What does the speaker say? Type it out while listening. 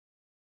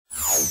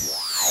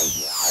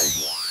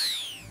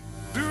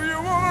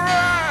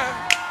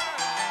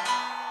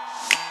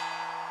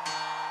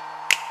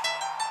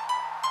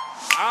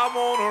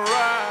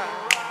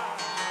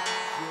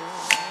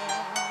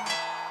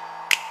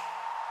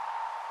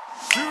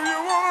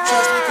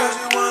Just because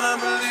you wanna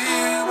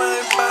believe I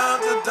ain't about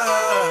to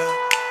die,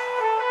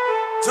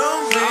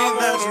 don't mean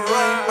that you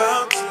ain't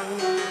about to.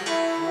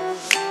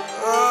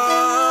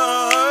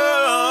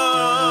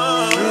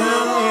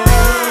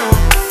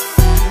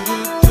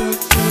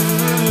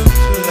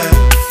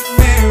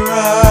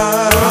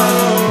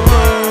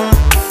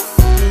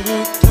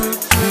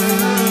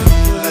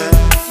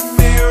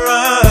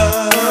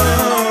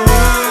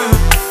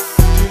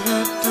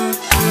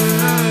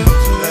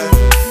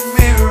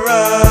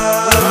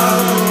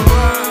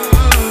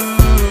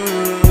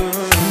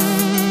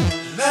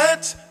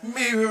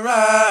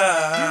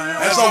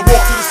 As I walk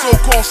to the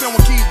so-called San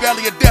Joaquin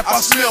Valley of Death,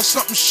 I smell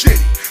something shitty.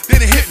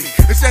 Then it hit me.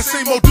 It's that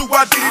same old do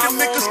I did it. Them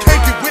niggas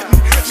can't get with me.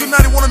 So now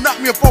they wanna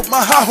knock me up off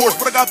my high horse,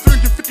 but I got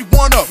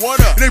 351 up.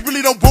 And they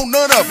really don't want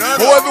none of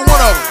them, or every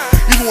one of them.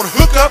 Either wanna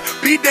hook up,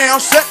 be down,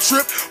 set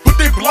trip, put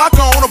they block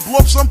on, or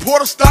blow up some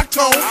port of stock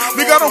tone.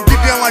 Nigga, I don't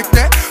get down like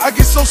that. I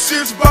get so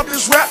serious about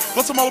this rap.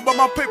 Once I'm all about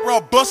my paper,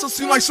 I'll bust. It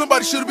seem like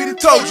somebody should've been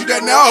told you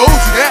that. Now I owed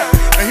you that.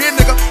 And here,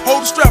 nigga,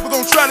 hold the strap. We're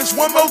gonna try this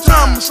one more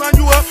time. I'ma sign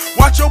you up.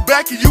 Watch your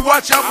back and you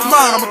watch out for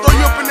mine. I'ma throw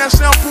you up in that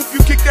soundproof.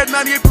 You kick that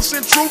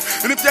 98%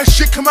 truth. And if that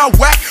shit come out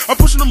whack, I'm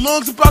pushing the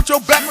lungs about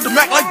your back with the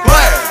Mac like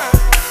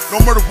blast. No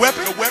murder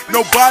weapon,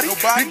 no body,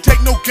 didn't take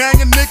no gang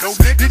of niggas,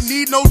 didn't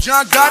need no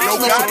John Gotti, no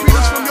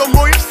subpoenas from your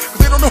lawyers, cause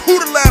they don't know who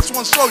the last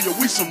one saw you.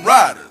 We some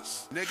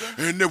riders,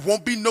 and there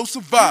won't be no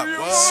survivors.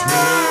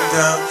 Swing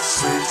down,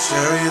 sweet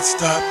chariot,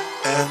 stop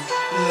and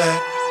let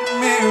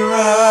me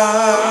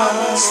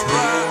ride.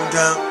 Swing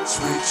down,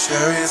 sweet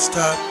chariot,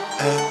 stop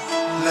and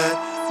let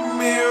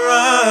me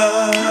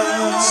ride.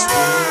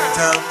 Swing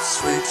down,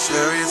 sweet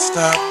chariot,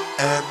 stop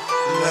and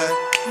let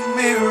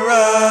me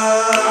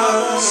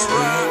ride.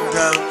 Swing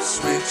down,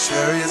 sweet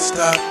chariot,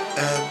 stop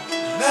and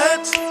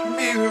let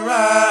me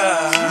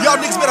ride. Y'all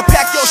niggas better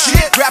pack your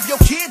shit, grab your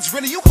kids,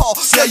 rent a U-Haul,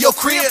 sell your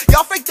crib.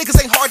 Y'all fake niggas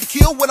ain't hard to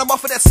kill when I'm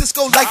off of that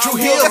Cisco like Drew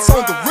Hill. That's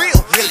on the real.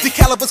 The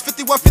caliber's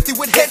 5150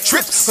 with head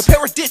trips.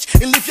 Prepare a ditch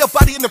and leave your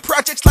body in the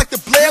projects like the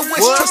Blair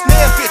Witch. Trust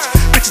man, bitch.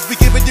 Bitches be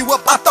giving you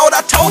up. I thought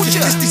I told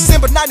you. It's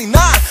December 99,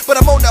 but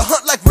I'm on the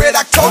hunt like Red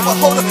October.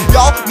 Hold up,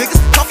 y'all niggas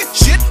talking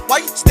shit.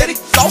 Why you steady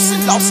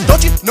flossing?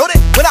 Don't you know that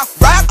when I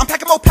ride, I'm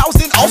packing more powers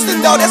than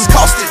Austin? No, that's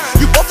costing.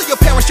 You both of your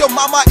parents, your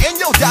mama and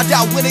your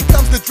dada. When it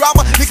comes to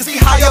drama, niggas be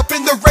high up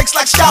in the ranks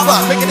like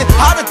Shabba, making it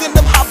harder than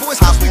them hot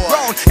boys cause we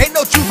grown. Ain't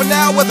no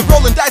juvenile where the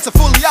rolling dice are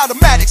fully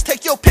automatics.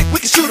 Take your pick,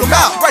 we can shoot them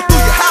out. Right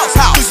through your house,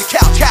 through your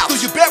couch, through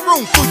your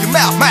bedroom, through your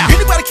mouth.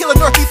 Anybody killing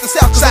north, east, and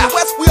south, cause in the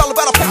west, we all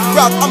about a paper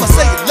route. I'ma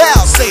say it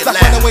loud,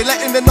 like when we're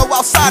letting them know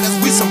outsiders,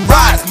 we some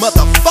riders,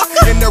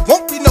 motherfucker. And there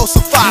won't be no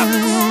survivors.